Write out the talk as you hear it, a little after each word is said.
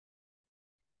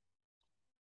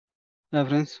Hi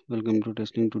friends, welcome to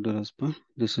Testing Tutorials.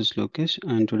 This is Lokesh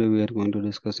and today we are going to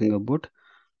discussing about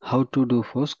how to do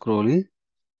for scrolling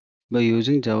by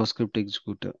using JavaScript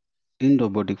executor in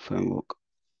robotic framework.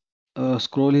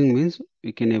 Scrolling means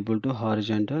we can able to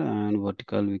horizontal and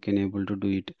vertical we can able to do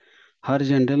it.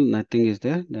 Horizontal nothing is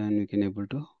there, then we can able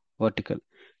to vertical.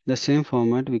 The same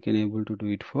format we can able to do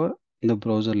it for the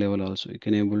browser level also. We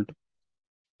can able to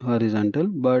horizontal,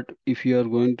 but if you are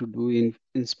going to do in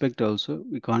inspect also,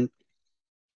 we can't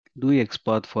do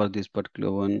XPath for this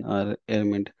particular one or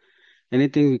element.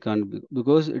 Anything we can't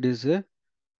because it is a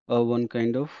one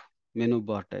kind of menu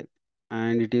bar type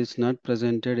and it is not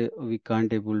presented. We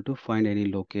can't able to find any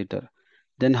locator.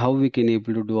 Then how we can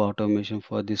able to do automation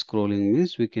for this scrolling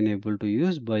means we can able to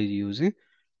use by using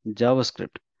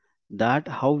JavaScript. That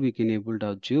how we can able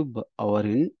to achieve our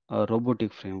in a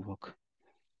robotic framework.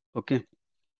 Okay,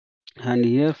 and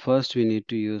here first we need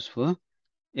to use for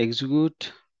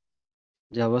execute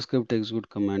JavaScript execute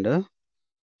commander,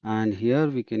 and here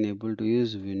we can able to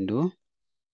use window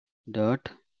dot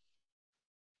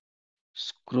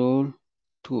scroll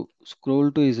to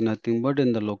is nothing but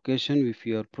in the location if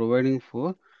you are providing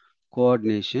for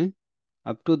coordination,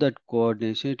 up to that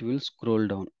coordination it will scroll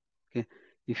down. Okay,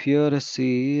 if you are a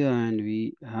C and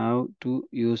we have to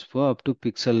use for up to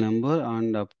pixel number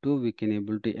and up to we can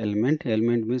able to element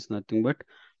means nothing but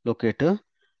locator,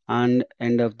 and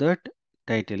end of that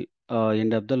title,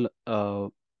 end of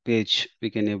the page we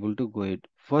can able to go it.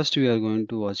 First we are going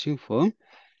to watching for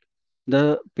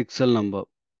the pixel number.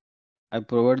 I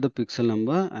provide the pixel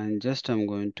number and just I'm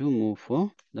going to move for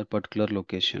that particular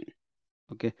location.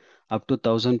 Okay, up to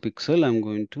 1000 pixel I'm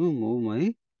going to move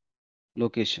my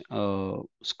location,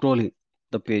 scrolling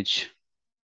the page.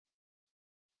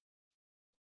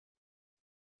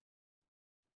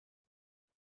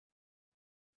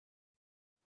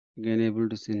 Again able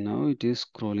to see now it is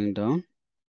scrolling down.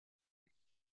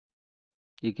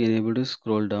 You can able to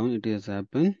scroll down, it has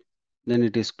happened, then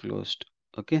it is closed.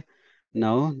 Okay,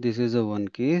 now this is a one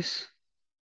case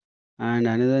and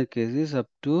another case is up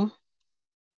to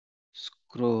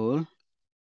scroll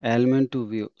element to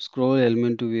view. Scroll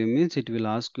element to view means it will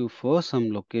ask you for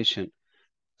some location,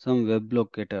 some web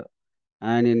locator.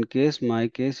 And in case my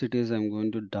case it is I'm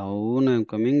going to down, I'm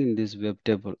coming in this web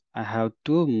table. I have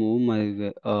to move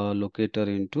my locator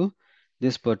into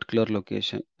this particular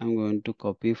location. I'm going to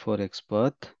copy for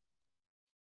XPath,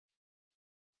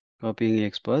 copying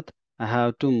XPath. I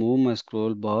have to move my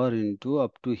scroll bar into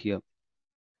up to here.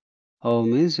 How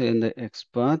means in the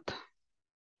XPath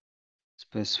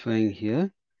specifying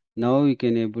here. Now we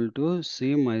can able to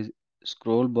see my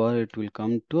scroll bar. It will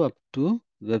come to up to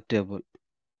web table.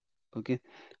 Okay,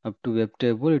 up to web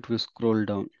table it will scroll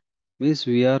down, means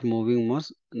we are moving more.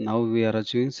 Now we are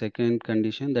achieving second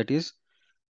condition, that is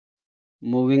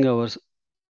moving our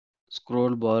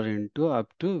scroll bar into up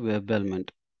to web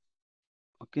element.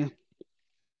 Okay,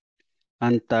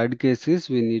 and third case is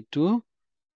we need to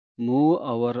move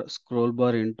our scroll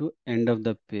bar into end of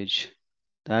the page.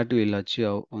 That will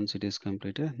achieve once it is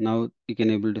completed. Now you can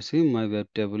able to see my web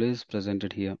table is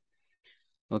presented here.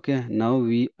 Okay, now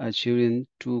we achieved in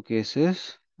two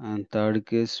cases, and third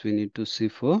case we need to see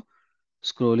for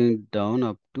scrolling down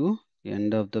up to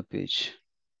end of the page.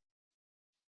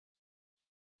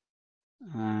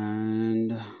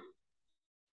 And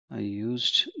I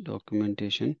used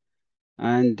documentation,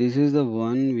 and this is the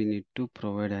one we need to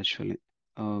provide actually,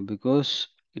 because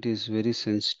it is very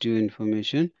sensitive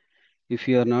information. If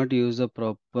you are not use the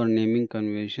proper naming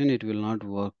convention, it will not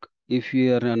work. If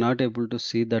you are not able to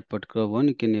see that particular one,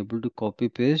 you can able to copy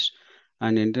paste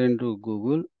and enter into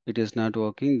Google. It is not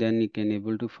working, then you can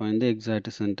able to find the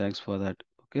exact syntax for that.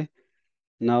 Okay,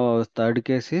 now our third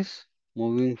case is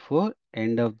moving for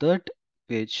end of that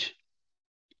page.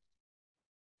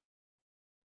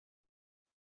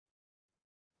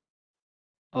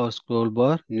 Our scroll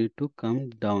bar need to come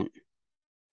down,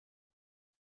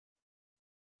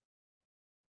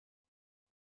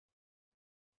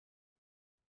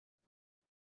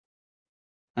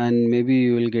 and maybe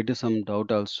you will get some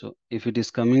doubt also. If it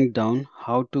is coming down,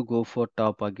 how to go for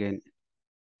top again?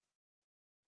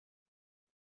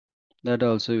 That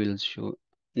also will show.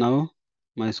 Now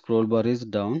my scroll bar is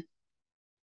down.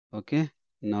 Okay,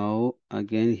 now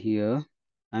again here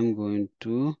I'm going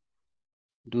to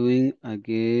doing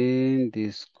again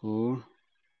this code,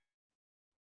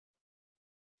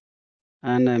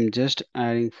 and I'm just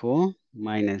adding for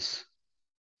minus.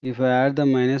 If I add the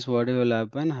minus, what will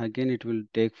happen? Again it will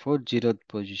take for 0th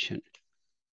position.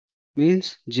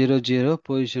 Means 0 0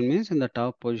 position means in the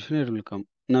top position it will come.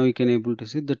 Now you can able to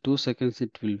see the 2 seconds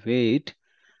it will wait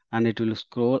and it will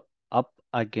scroll up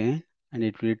again, and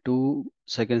it will 2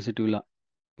 seconds it will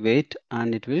wait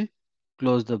and it will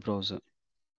close the browser.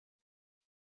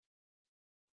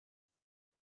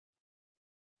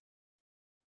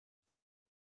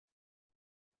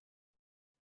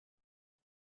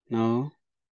 Now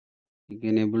you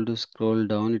can able to scroll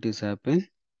down, it is happen,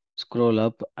 scroll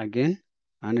up again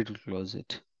and it will close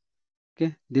it.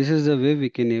 Okay, this is the way we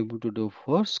can able to do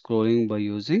for scrolling by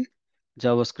using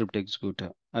JavaScript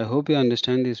executor. I hope you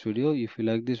understand this video. If you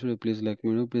like this video, please like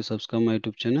my video, please subscribe my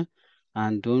YouTube channel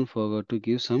and don't forget to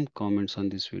give some comments on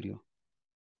this video.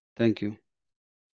 Thank you.